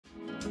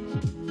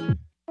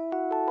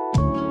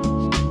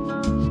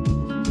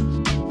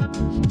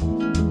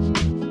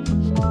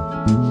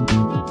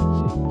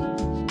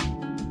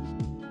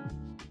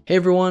Hey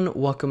everyone,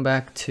 welcome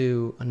back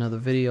to another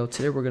video.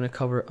 Today we're going to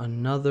cover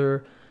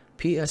another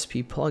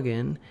PSP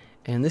plugin,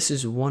 and this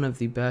is one of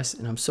the best,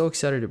 and I'm so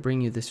excited to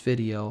bring you this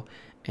video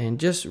and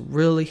just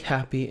really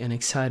happy and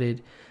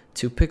excited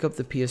to pick up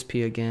the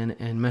PSP again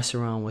and mess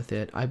around with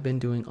it. I've been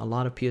doing a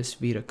lot of PS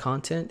Vita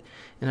content,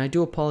 and I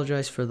do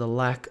apologize for the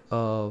lack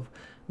of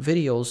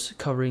videos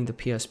covering the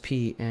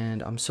PSP,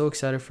 and I'm so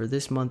excited for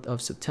this month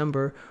of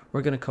September.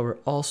 We're going to cover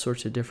all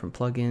sorts of different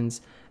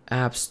plugins,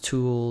 apps,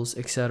 tools,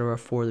 etc.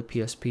 for the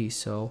PSP.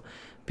 So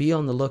be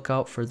on the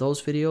lookout for those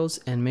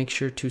videos and make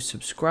sure to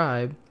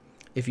subscribe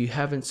if you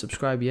haven't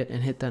subscribed yet,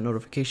 and hit that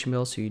notification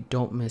bell so you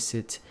don't miss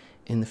it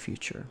in the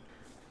future.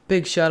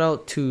 Big shout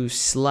out to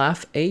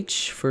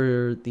SlaffH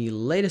for the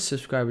latest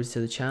subscribers to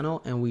the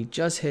channel, and we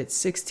just hit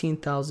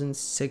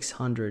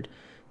 16,600.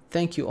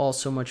 Thank you all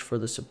so much for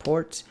the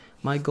support.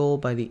 My goal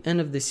by the end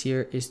of this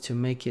year is to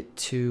make it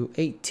to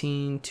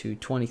 18 to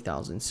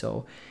 20,000.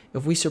 So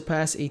if we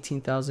surpass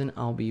 18,000,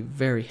 I'll be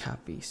very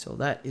happy. So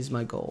that is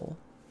my goal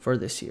for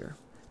this year.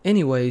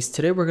 Anyways,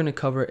 today we're going to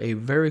cover a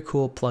very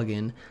cool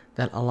plugin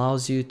that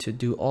allows you to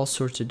do all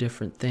sorts of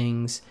different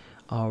things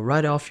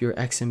right off your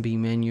XMB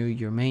menu,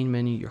 your main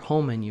menu, your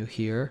home menu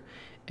here.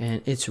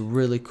 And it's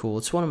really cool.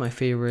 It's one of my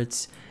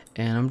favorites.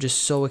 And I'm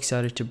just so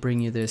excited to bring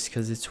you this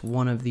because it's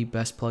one of the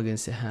best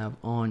plugins to have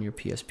on your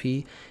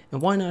PSP.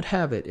 And why not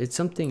have it? It's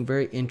something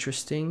very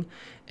interesting.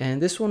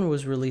 And this one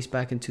was released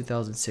back in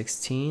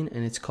 2016,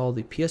 and it's called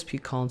the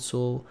PSP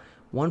Console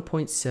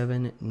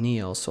 1.7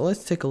 Neo. So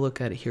let's take a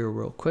look at it here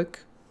real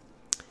quick.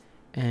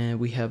 And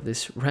we have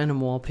this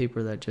random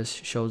wallpaper that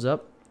just shows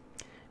up.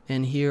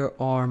 And here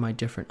are my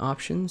different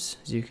options,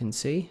 as you can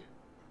see.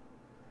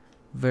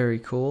 Very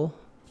cool.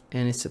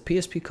 And it's a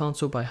PSP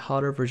console by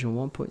Hotter version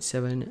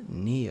 1.7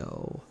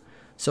 Neo.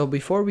 So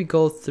before we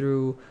go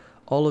through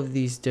all of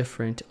these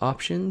different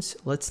options,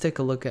 let's take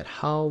a look at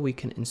how we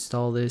can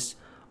install this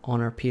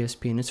on our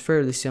PSP. And it's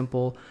fairly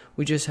simple.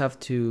 We just have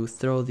to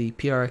throw the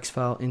PRX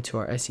file into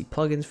our SE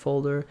plugins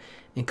folder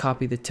and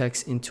copy the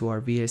text into our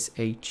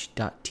vsh.txt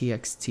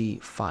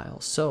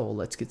file. So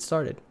let's get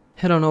started.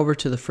 Head on over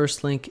to the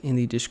first link in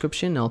the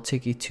description. I'll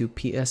take you to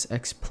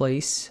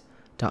psxplace.com.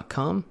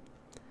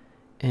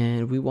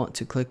 And we want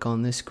to click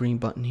on this green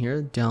button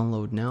here,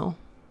 download now.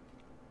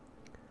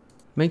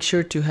 Make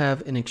sure to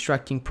have an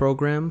extracting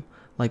program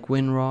like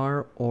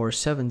WinRAR or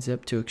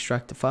 7-zip to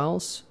extract the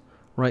files.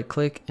 Right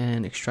click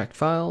and extract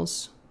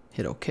files,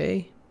 hit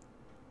OK.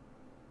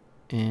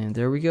 And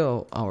there we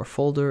go, our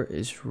folder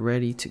is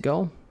ready to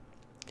go.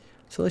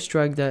 So let's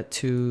drag that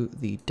to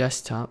the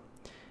desktop.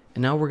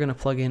 And now we're going to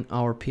plug in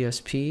our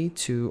PSP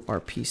to our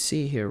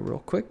PC here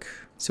real quick.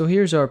 So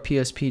here's our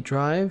PSP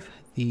drive,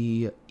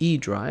 the E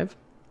drive.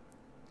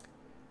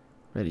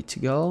 Ready to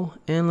go,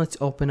 and let's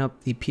open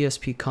up the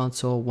PSP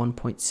Console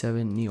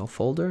 1.7 Neo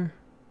folder.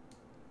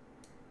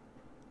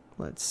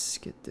 Let's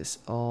get this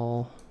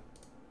all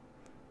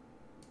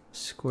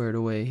squared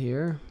away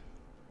here.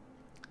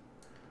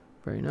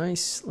 Very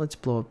nice. Let's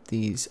blow up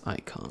these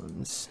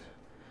icons.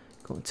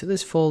 Go into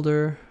this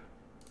folder,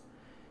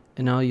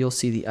 and now you'll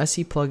see the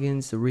SE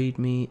plugins, the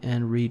README,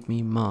 and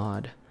README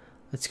mod.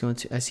 Let's go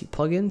into SE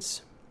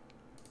plugins.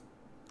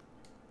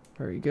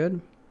 Very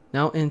good.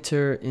 Now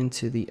enter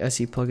into the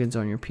SE plugins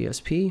on your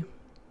PSP.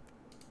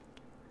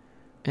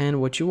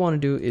 And what you want to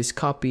do is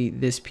copy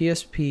this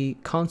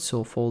PSP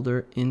console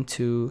folder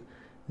into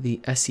the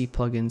SE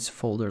plugins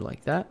folder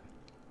like that.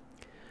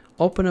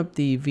 Open up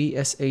the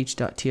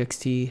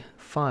vsh.txt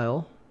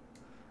file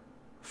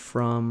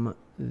from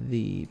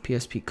the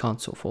PSP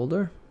console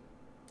folder.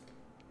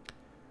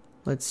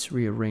 Let's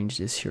rearrange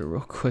this here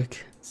real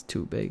quick. It's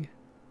too big.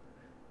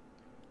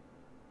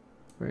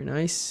 Very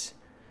nice.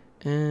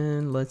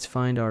 And let's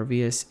find our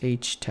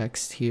VSH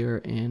text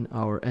here in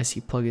our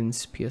SE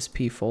plugins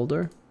PSP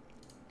folder.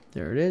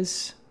 There it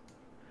is.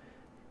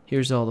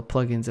 Here's all the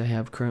plugins I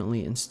have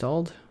currently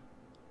installed.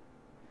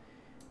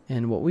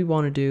 And what we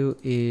want to do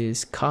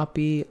is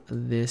copy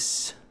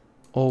this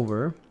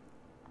over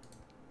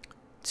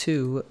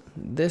to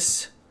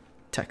this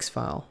text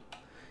file.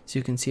 So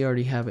you can see I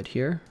already have it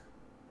here.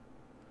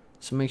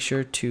 So make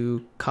sure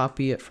to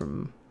copy it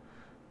from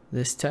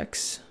this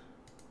text.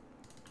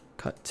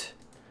 Cut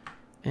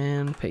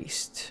and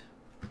paste.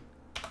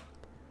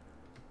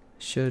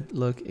 Should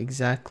look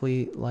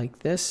exactly like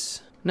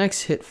this.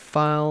 Next, hit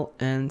file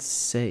and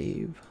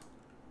save.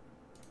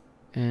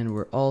 And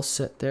we're all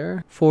set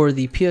there. For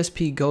the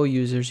PSP Go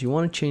users, you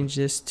want to change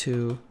this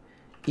to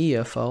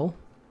EFO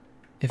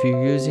if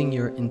you're using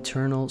your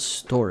internal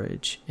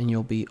storage, and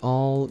you'll be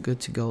all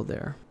good to go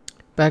there.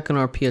 Back on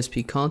our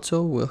PSP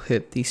console, we'll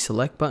hit the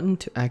select button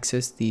to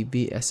access the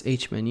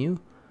VSH menu.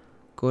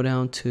 Go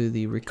down to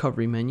the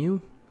recovery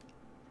menu.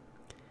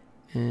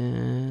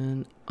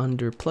 And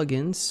under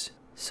plugins,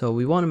 so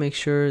we want to make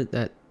sure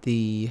that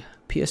the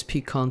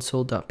PSP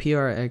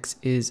console.prx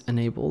is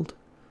enabled.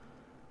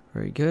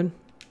 Very good.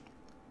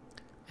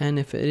 And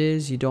if it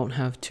is, you don't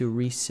have to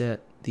reset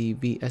the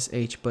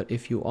VSH, but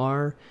if you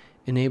are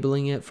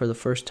enabling it for the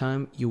first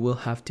time, you will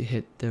have to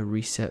hit the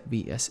reset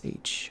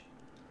VSH.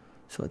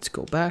 So let's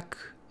go back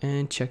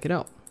and check it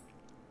out.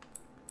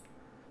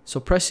 So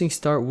pressing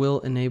start will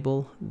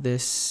enable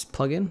this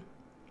plugin,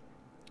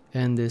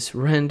 and this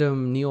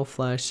random Neo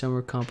Flash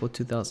Summer Compo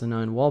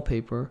 2009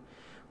 wallpaper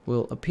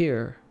will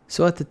appear.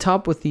 So at the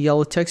top with the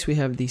yellow text, we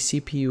have the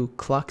CPU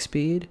clock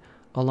speed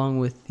along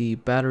with the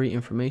battery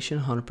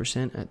information,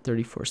 100% at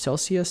 34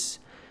 Celsius.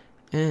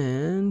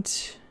 And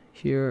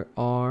here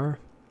are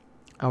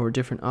our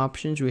different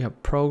options. We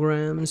have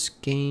programs,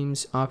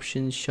 games,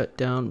 options,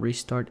 shutdown,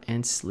 restart,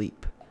 and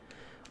sleep.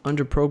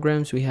 Under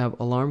programs, we have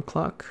alarm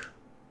clock.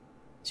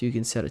 So you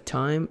can set a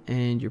time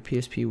and your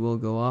PSP will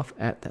go off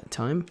at that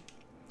time.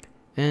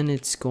 And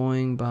it's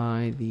going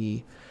by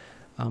the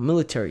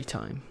military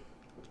time.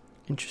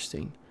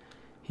 Interesting.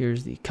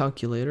 Here's the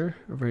calculator,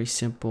 a very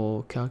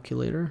simple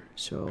calculator.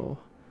 So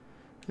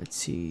let's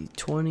see,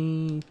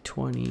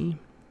 2020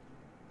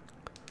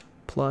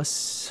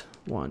 plus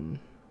 1.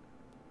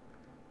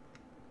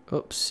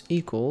 Oops,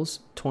 equals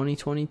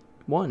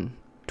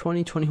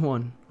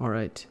 2021. All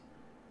right.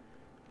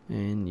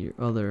 And your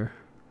other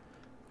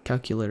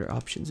calculator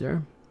options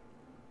there.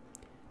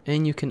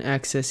 And you can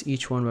access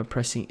each one by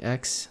pressing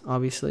X,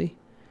 obviously,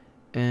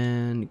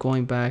 and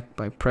going back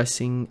by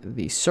pressing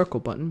the circle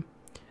button.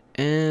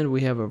 And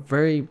we have a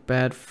very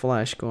bad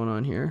flash going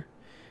on here,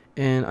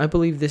 and I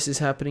believe this is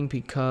happening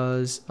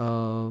because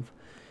of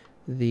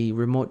the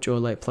remote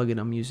Joylight plugin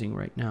I'm using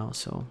right now.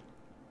 So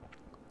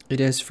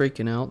it is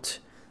freaking out,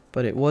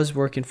 but it was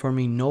working for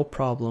me, no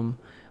problem.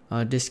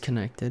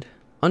 Disconnected.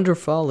 Under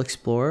File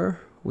Explorer,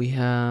 we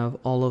have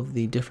all of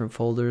the different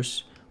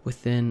folders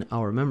within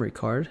our memory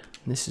card.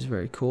 And this is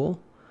very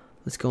cool.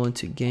 Let's go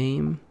into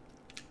Game,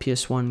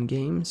 PS1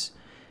 games,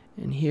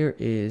 and here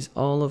is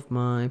all of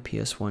my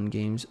PS1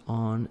 games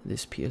on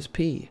this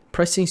PSP.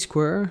 Pressing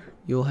square,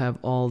 you'll have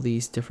all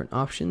these different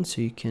options,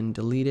 so you can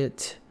delete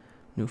it,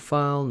 new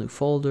file, new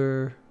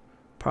folder,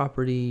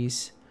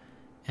 properties.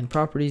 And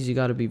properties, you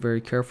got to be very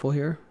careful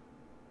here.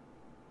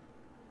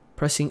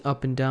 Pressing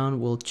up and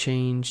down will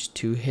change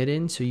to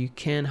hidden, so you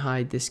can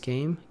hide this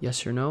game,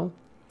 yes or no.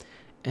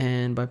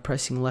 And by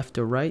pressing left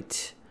or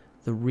right,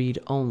 the read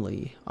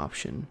only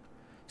option.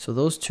 So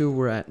those two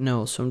were at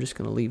no, so I'm just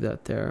going to leave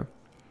that there.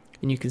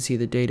 And you can see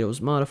the data was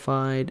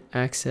modified,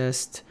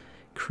 accessed,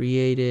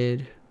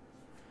 created.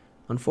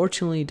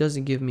 Unfortunately, it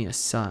doesn't give me a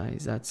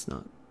size. That's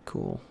not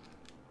cool.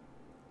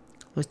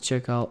 Let's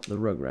check out the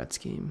Rugrats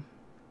game.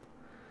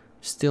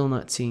 Still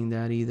not seeing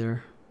that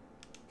either.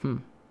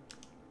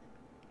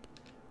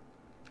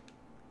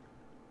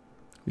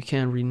 We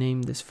can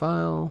rename this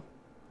file.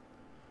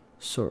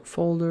 Sort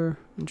folder.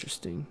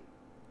 Interesting.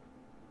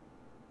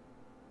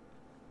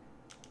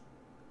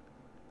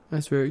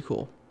 That's very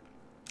cool.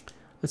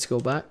 Let's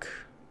go back.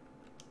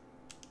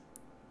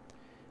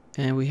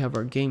 And we have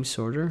our game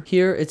sorter.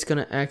 Here it's going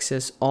to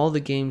access all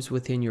the games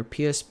within your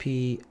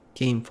PSP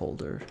game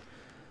folder.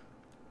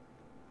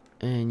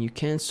 And you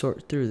can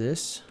sort through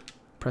this,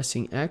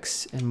 pressing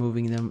X and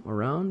moving them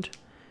around.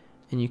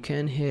 And you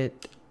can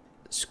hit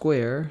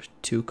square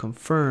to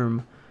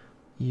confirm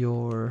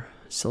your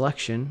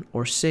selection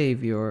or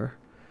save your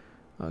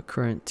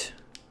current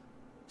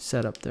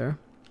setup there.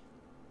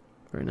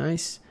 Very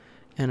nice.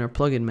 And our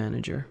plugin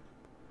manager.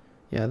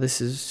 Yeah,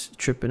 this is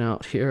tripping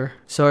out here.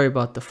 Sorry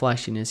about the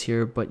flashiness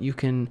here, but you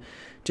can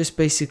just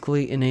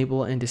basically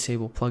enable and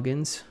disable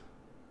plugins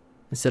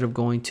instead of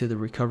going to the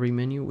recovery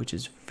menu, which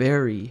is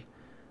very,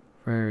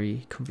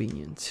 very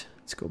convenient.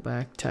 Let's go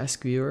back,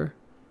 task viewer,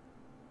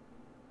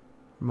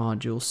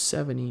 modules,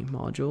 70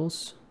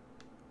 modules.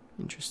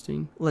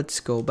 Interesting.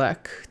 Let's go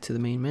back to the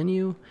main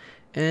menu,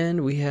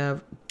 and we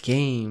have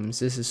games.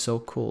 This is so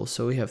cool.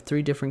 So we have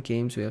 3 different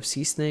games. We have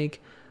Sea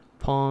Snake,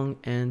 Pong,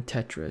 and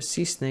Tetris.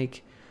 Sea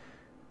Snake,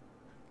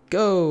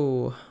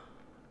 go!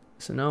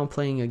 So now I'm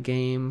playing a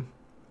game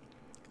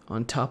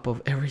on top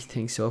of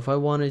everything. So if I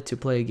wanted to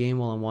play a game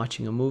while I'm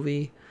watching a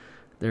movie,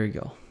 there you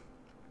go.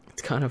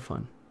 It's kind of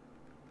fun.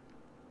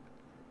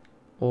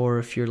 Or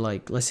if you're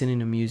like listening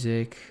to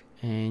music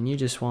and you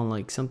just want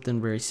like something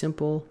very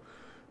simple,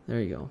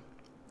 there you go.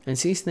 And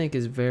Sea Snake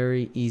is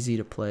very easy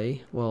to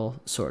play.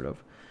 Well, sort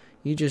of.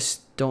 You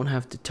just don't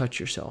have to touch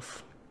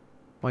yourself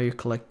while you're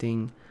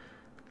collecting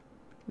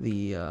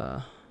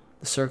the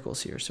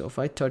circles here. So if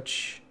I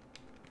touch,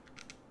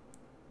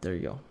 there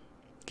you go.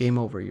 Game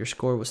over. Your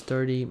score was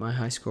 30. My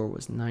high score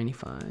was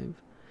 95.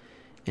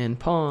 And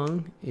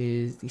Pong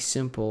is the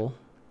simple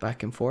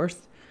back and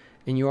forth.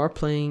 And you are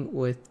playing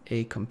with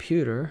a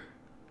computer.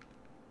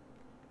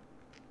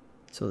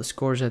 So the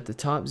score's at the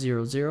top,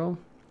 0-0.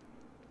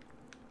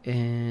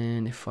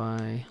 And if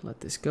I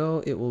let this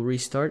go, it will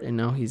restart. And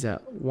now he's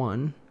at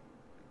 1.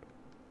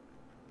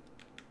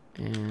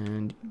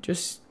 And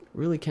just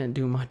really can't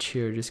do much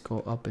here. Just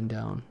go up and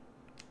down.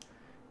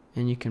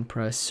 And you can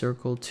press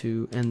circle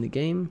to end the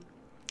game.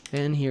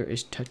 And here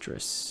is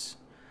Tetris.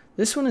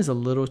 This one is a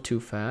little too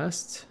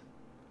fast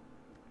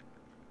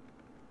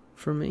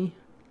for me.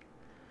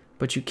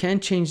 But you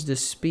can change the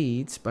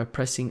speeds by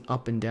pressing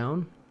up and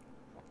down.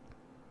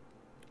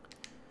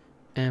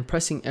 And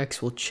pressing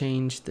X will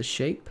change the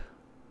shape.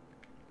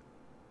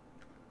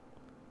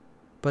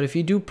 But if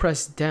you do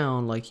press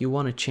down, like you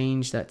want to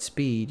change that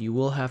speed, you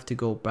will have to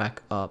go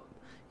back up.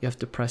 You have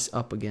to press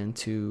up again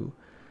to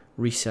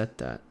reset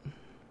that.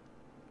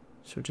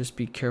 So just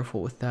be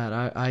careful with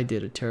that. I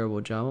did a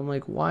terrible job. I'm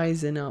like, why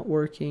is it not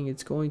working?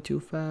 It's going too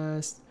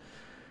fast.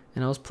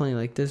 And I was playing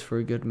like this for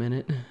a good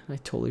minute. I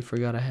totally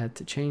forgot I had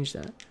to change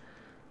that.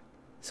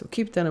 So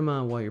keep that in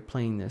mind while you're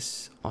playing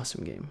this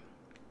awesome game.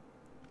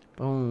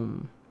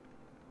 Boom.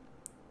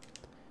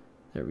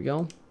 There we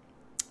go.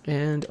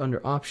 And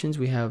under options,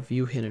 we have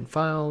view hidden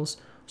files,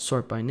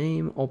 sort by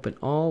name, open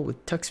all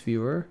with text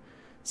viewer,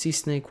 see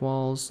snake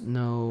walls,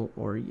 no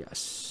or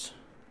yes.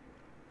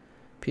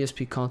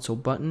 PSP Console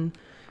button.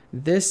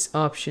 This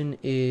option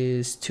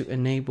is to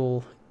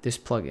enable this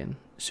plugin.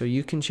 So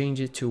you can change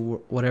it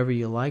to whatever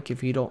you like.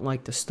 If you don't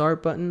like the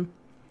start button,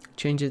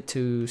 change it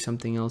to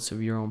something else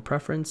of your own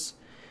preference.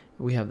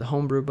 We have the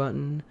homebrew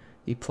button,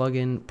 the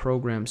plugin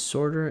program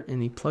sorter,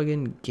 and the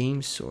plugin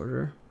game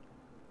sorter.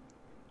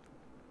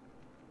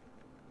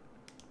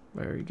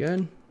 Very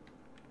good.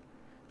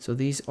 So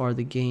these are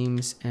the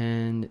games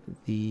and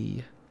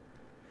the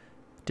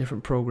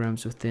different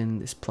programs within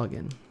this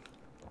plugin.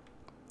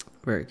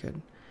 Very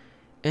good.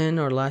 And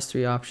our last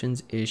three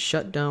options is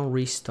shutdown,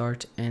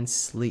 restart, and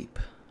sleep.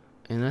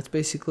 And that's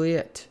basically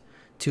it.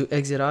 To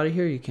exit out of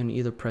here, you can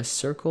either press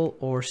circle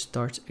or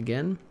start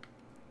again,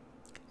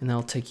 and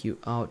that'll take you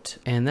out.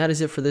 And that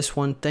is it for this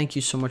one. Thank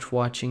you so much for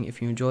watching.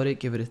 If you enjoyed it,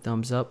 give it a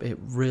thumbs up. It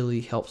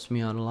really helps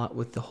me out a lot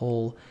with the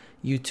whole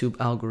YouTube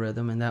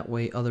algorithm, and that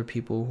way other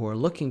people who are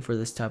looking for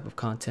this type of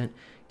content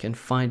can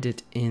find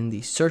it in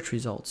the search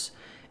results.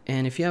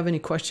 And if you have any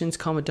questions,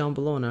 comment down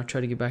below and I'll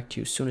try to get back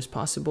to you as soon as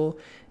possible.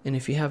 And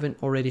if you haven't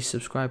already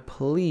subscribed,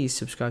 please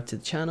subscribe to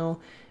the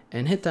channel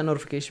and hit that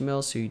notification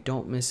bell so you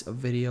don't miss a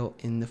video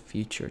in the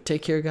future.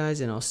 Take care, guys,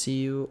 and I'll see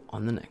you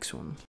on the next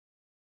one.